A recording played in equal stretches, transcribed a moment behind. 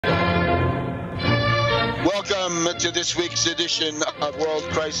Welcome to this week's edition of World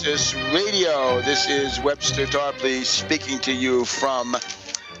Crisis Radio. This is Webster Tarpley speaking to you from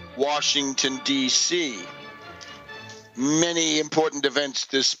Washington, D.C. Many important events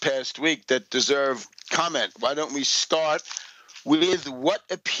this past week that deserve comment. Why don't we start with what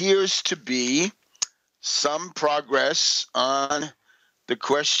appears to be some progress on the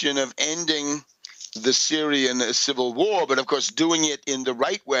question of ending the Syrian civil war, but of course doing it in the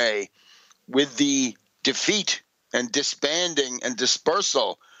right way with the defeat and disbanding and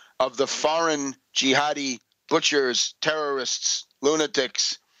dispersal of the foreign jihadi butchers, terrorists,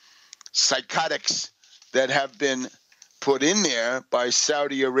 lunatics, psychotics that have been put in there by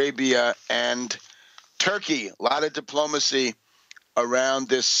Saudi Arabia and Turkey. A lot of diplomacy around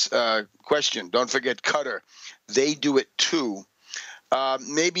this question. Don't forget Qatar. They do it too.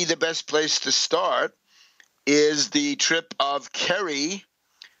 Maybe the best place to start is the trip of Kerry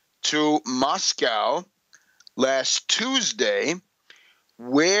to Moscow last Tuesday,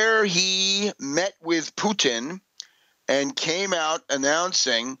 where he met with Putin and came out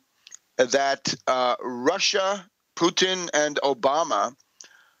announcing that Russia, Putin, and Obama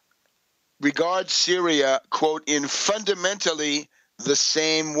regard Syria, quote, in fundamentally the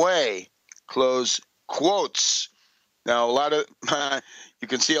same way, close quotes. Now, you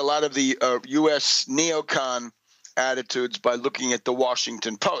can see a lot of the U.S. neocon attitudes by looking at the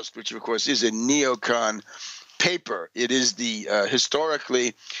Washington Post, which, of course, is a neocon paper. It is the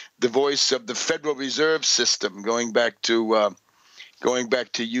historically the voice of the Federal Reserve System, going back to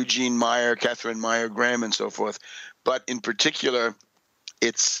Eugene Meyer, Catherine Meyer Graham, and so forth. But in particular,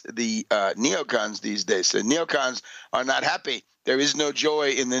 it's the neocons these days. The neocons are not happy. There is no joy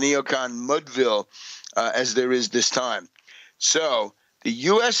in the neocon mudville as there is this time. So the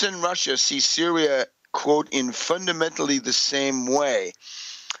U.S. and Russia see Syria, quote, in fundamentally the same way.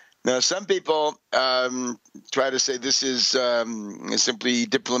 Now, some people try to say this is simply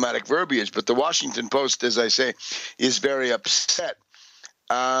diplomatic verbiage, but the Washington Post, as I say, is very upset.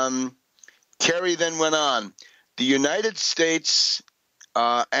 Kerry then went on. The United States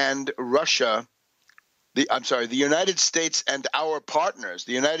and Russia, the United States and our partners,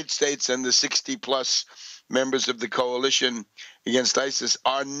 the United States and the 60-plus members of the coalition against ISIS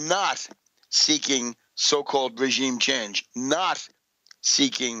are not seeking so-called regime change, not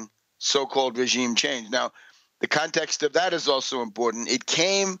seeking so-called regime change. Now, the context of that is also important. It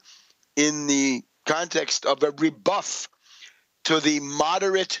came in the context of a rebuff to the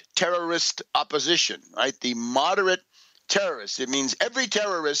moderate terrorist opposition, right? The moderate terrorists. It means every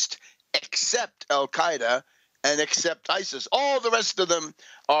terrorist except Al-Qaeda and except ISIS. All the rest of them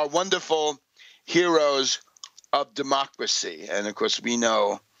are wonderful heroes of democracy. And of course, we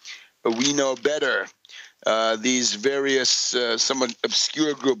know better these various somewhat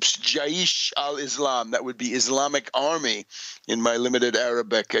obscure groups. Jaish al-Islam, that would be Islamic Army in my limited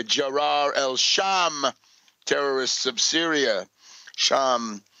Arabic. Jarar al-Sham, terrorists of Syria,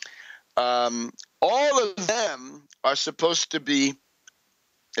 Sham. All of them are supposed to be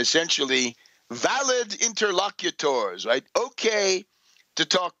essentially valid interlocutors, right? Okay to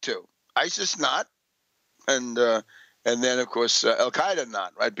talk to. ISIS not, and then of course Al-Qaeda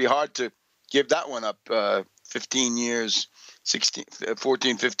not, right? It'd be hard to give that one up 15 years,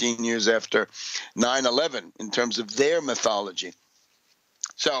 14, 15 years after 9/11 in terms of their mythology.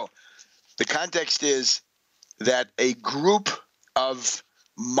 So the context is that a group of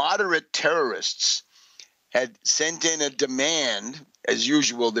moderate terrorists had sent in a demand, as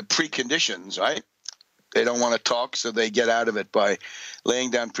usual, the preconditions, right? They don't want to talk, so they get out of it by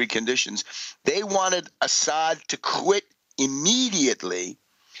laying down preconditions. They wanted Assad to quit immediately.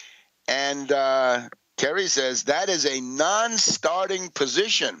 And Kerry says that is a non-starting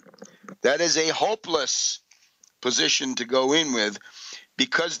position. That is a hopeless position to go in with,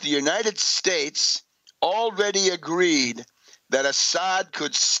 because the United States already agreed that Assad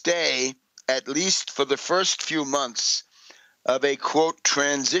could stay at least for the first few months of a, quote,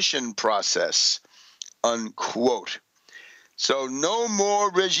 transition process, unquote. So no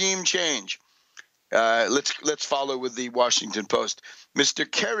more regime change. Let's follow with the Washington Post. Mr.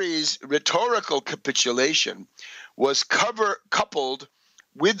 Kerry's rhetorical capitulation was coupled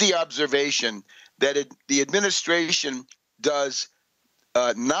with the observation that the administration does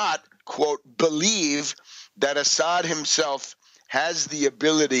not, quote, believe that Assad himself has the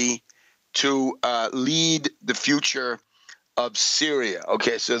ability to lead the future of Syria.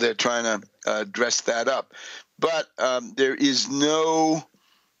 Okay, so they're trying to dress that up. But there is no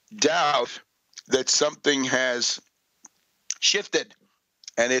doubt that something has shifted,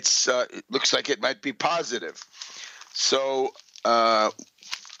 and it looks like it might be positive. So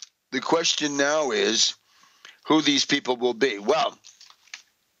the question now is, who these people will be. Well,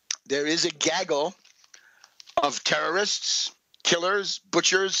 there is a gaggle of terrorists, killers,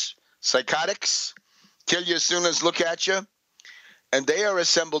 butchers, psychotics, kill you as soon as look at you. And they are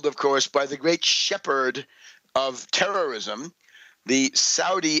assembled, of course, by the great shepherd of terrorism, the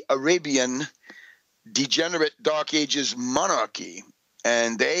Saudi Arabian degenerate Dark Ages monarchy.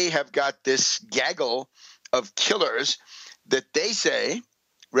 And they have got this gaggle of killers that they say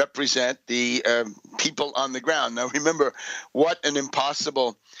represent the people on the ground. Now, remember what an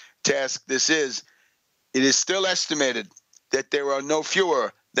impossible task this is. It is still estimated that there are no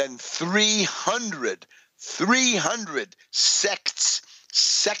fewer than 300 sects,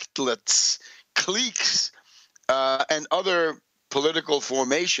 sectlets, cliques, and other political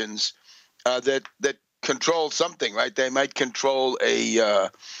formations that control something, right? They might control a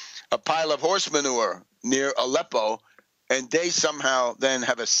pile of horse manure near Aleppo, and they somehow then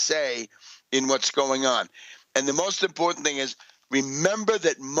have a say in what's going on. And the most important thing is, remember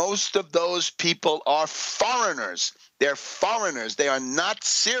that most of those people are foreigners. They're foreigners. They are not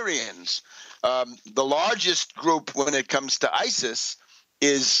Syrians. The largest group when it comes to ISIS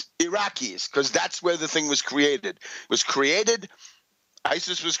is Iraqis, because that's where the thing was created.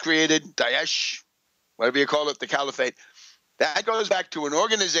 ISIS was created, Daesh, whatever you call it, the caliphate. That goes back to an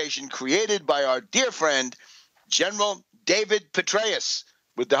organization created by our dear friend, General David Petraeus,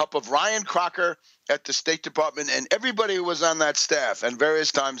 with the help of Ryan Crocker at the State Department and everybody who was on that staff. And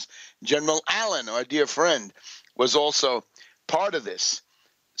various times, General Allen, our dear friend, was also part of this.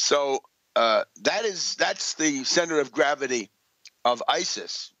 So that's the center of gravity of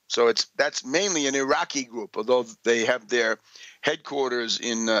ISIS. So that's mainly an Iraqi group, although they have their headquarters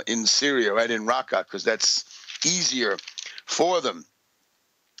in Syria, right, in Raqqa, because that's easier for them.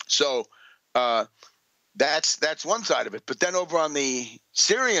 So that's one side of it. But then over on the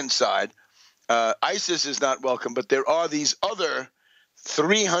Syrian side, ISIS is not welcome, but there are these other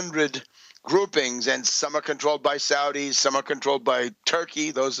 300 groupings, and some are controlled by Saudis, some are controlled by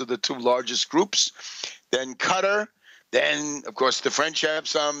Turkey. Those are the two largest groups. Then Qatar. Then, of course, the French have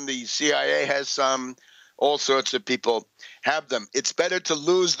some, the CIA has some, all sorts of people have them. It's better to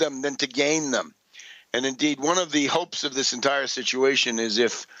lose them than to gain them. And indeed, one of the hopes of this entire situation is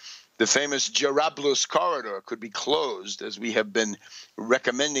if the famous Jarablus corridor could be closed, as we have been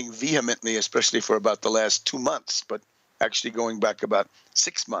recommending vehemently, especially for about the last 2 months, but actually going back about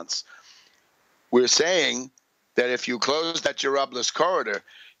 6 months. We're saying that if you close that Jarablus corridor,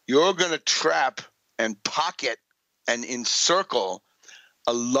 you're going to trap and pocket and encircle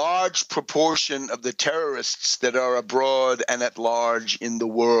a large proportion of the terrorists that are abroad and at large in the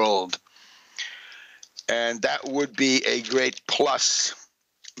world. And that would be a great plus.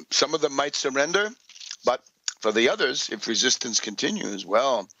 Some of them might surrender, but for the others, if resistance continues,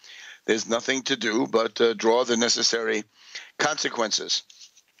 well, there's nothing to do but draw the necessary consequences.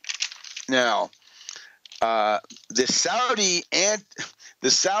 Now, the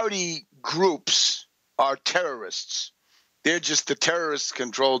Saudi groups are terrorists. They're just the terrorists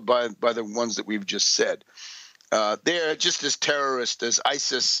controlled by the ones that we've just said. They're just as terrorist as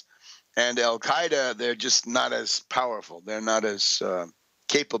ISIS and Al-Qaeda. They're just not as powerful. They're not as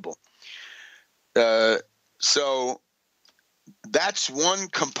capable. So that's one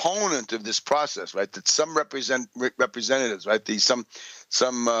component of this process, right? That some representatives, right? Some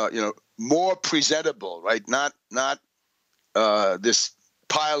more presentable, right? Not this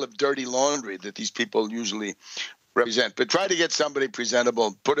pile of dirty laundry that these people usually represent, but try to get somebody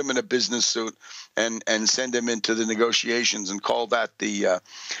presentable, put them in a business suit, and send them into the negotiations, and call that the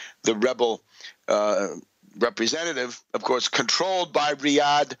rebel representative, of course, controlled by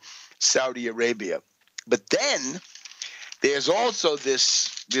Riyadh, Saudi Arabia. But then there's also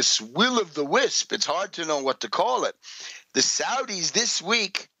this will of the wisp. It's hard to know what to call it. The Saudis this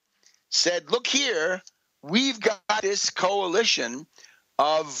week said, look here, we've got this coalition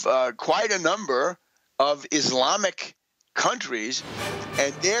of quite a number of Islamic countries,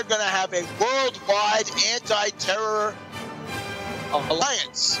 and they're going to have a worldwide anti-terror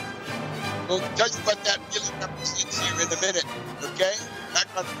alliance. We'll tell you what that really represents here in a minute, okay? Back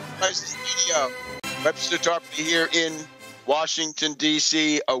on Crisis Radio. Webster Tarpley here in Washington,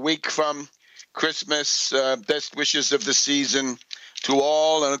 D.C., a week from Christmas. Best wishes of the season to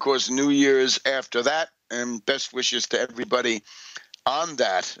all, and, of course, New Year's after that, and best wishes to everybody on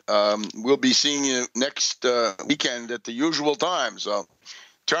that. We'll be seeing you next weekend at the usual time, so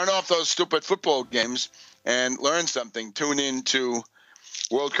turn off those stupid football games and learn something. Tune in to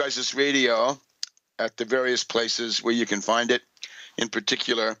World Crisis Radio at the various places where you can find it, in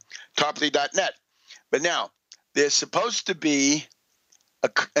particular, Tarpley.net. But now, there's supposed to be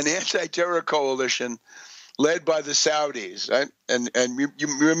an anti-terror coalition led by the Saudis, right? And you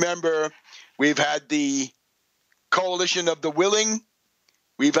remember we've had the coalition of the willing,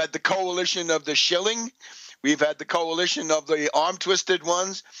 we've had the coalition of the shilling, we've had the coalition of the arm-twisted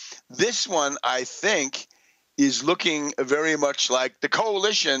ones. This one, I think, is looking very much like the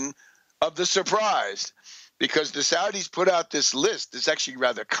coalition of the surprised, because the Saudis put out this list. It's actually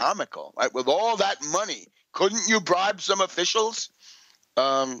rather comical, right? With all that money, couldn't you bribe some officials?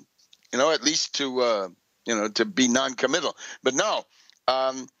 At least to be non-committal. But no,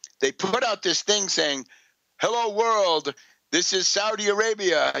 they put out this thing saying, "Hello, world. This is Saudi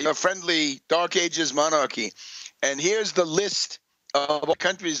Arabia, your friendly Dark Ages monarchy. And here's the list of all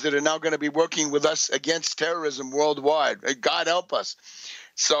countries that are now going to be working with us against terrorism worldwide. God help us."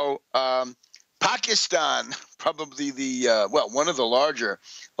 So Pakistan, probably one of the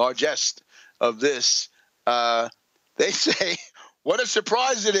largest of this, they say, what a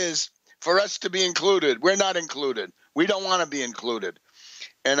surprise it is for us to be included. We're not included. We don't want to be included.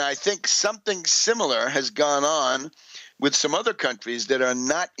 And I think something similar has gone on with some other countries that are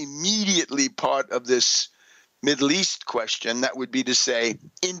not immediately part of this Middle East question. That would be to say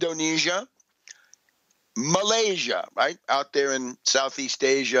Indonesia, Malaysia, right, out there in Southeast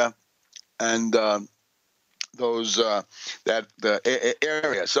Asia, and the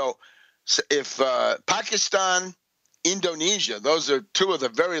area. So if Pakistan, Indonesia, those are two of the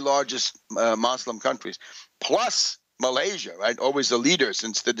very largest Muslim countries, plus Malaysia, right, always a leader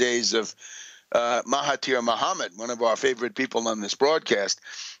since the days of Mahathir Mohamad, one of our favorite people on this broadcast.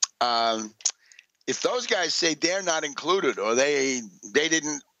 If those guys say they're not included, or they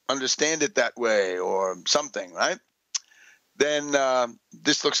didn't understand it that way or something, right, then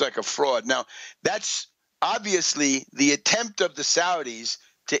this looks like a fraud. Now, that's obviously the attempt of the Saudis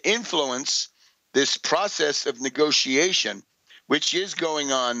to influence this process of negotiation, which is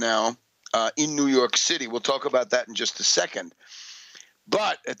going on now in New York City. We'll talk about that in just a second.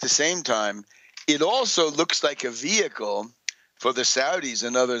 But at the same time, it also looks like a vehicle for the Saudis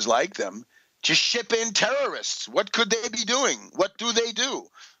and others like them to ship in terrorists. What could they be doing? What do they do?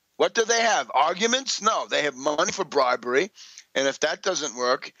 What do they have? Arguments? No, they have money for bribery. And if that doesn't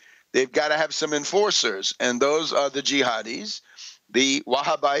work, they've got to have some enforcers. And those are the jihadis, the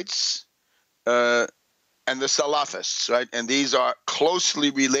Wahhabites, and the Salafists, right? And these are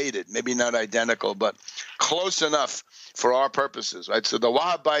closely related, maybe not identical, but close enough for our purposes, right? So the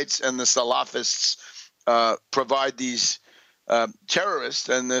Wahhabites and the Salafists provide these terrorists,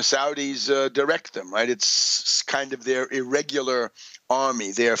 and the Saudis direct them, right? It's kind of their irregular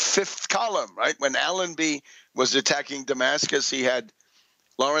army, their fifth column, right? When Allenby was attacking Damascus, he had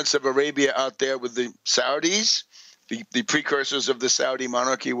Lawrence of Arabia out there with the Saudis. The precursors of the Saudi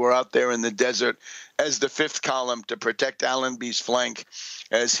monarchy were out there in the desert as the fifth column to protect Allenby's flank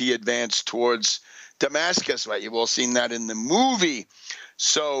as he advanced towards Damascus, right? You've all seen that in the movie.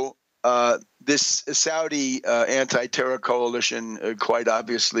 So this Saudi anti-terror coalition, quite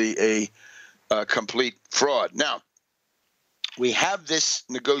obviously a complete fraud. Now, we have this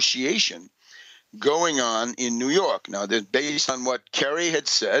negotiation going on in New York. Now, based on what Kerry had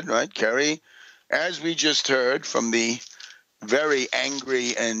said, right? Kerry, as we just heard from the very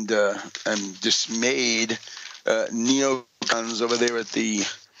angry and dismayed neocons over there at the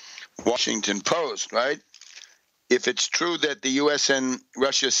Washington Post, right? If it's true that the U.S. and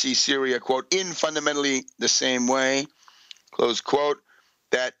Russia see Syria, quote, in fundamentally the same way, close quote,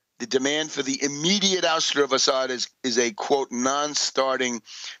 that the demand for the immediate ouster of Assad is a, quote, non-starting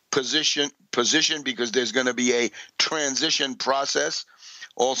position because there's going to be a transition process,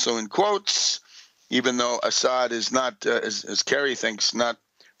 also in quotes, even though Assad is not, as Kerry thinks, not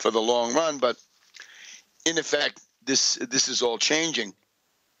for the long run. But in effect, this is all changing.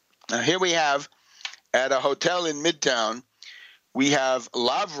 Now, here we have, at a hotel in Midtown, we have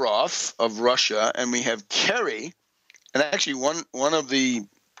Lavrov of Russia, and we have Kerry. And actually, one of the,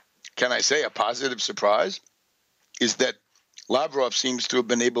 can I say, a positive surprise, is that Lavrov seems to have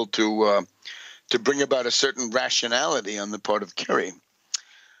been able to bring about a certain rationality on the part of Kerry,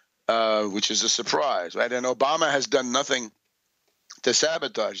 which is a surprise, right? And Obama has done nothing to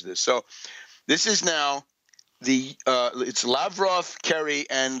sabotage this. So this is now it's Lavrov, Kerry,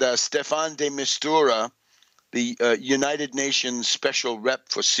 and Stefan de Mistura, the United Nations special rep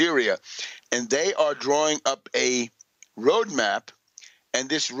for Syria, and they are drawing up a roadmap, and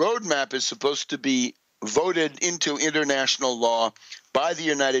this roadmap is supposed to be voted into international law by the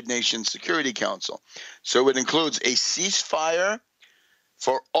United Nations Security Council. So it includes a ceasefire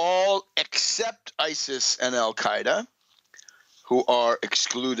for all except ISIS and Al-Qaeda, who are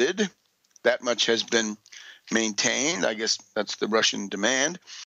excluded. That much has been maintained. I guess that's the Russian demand.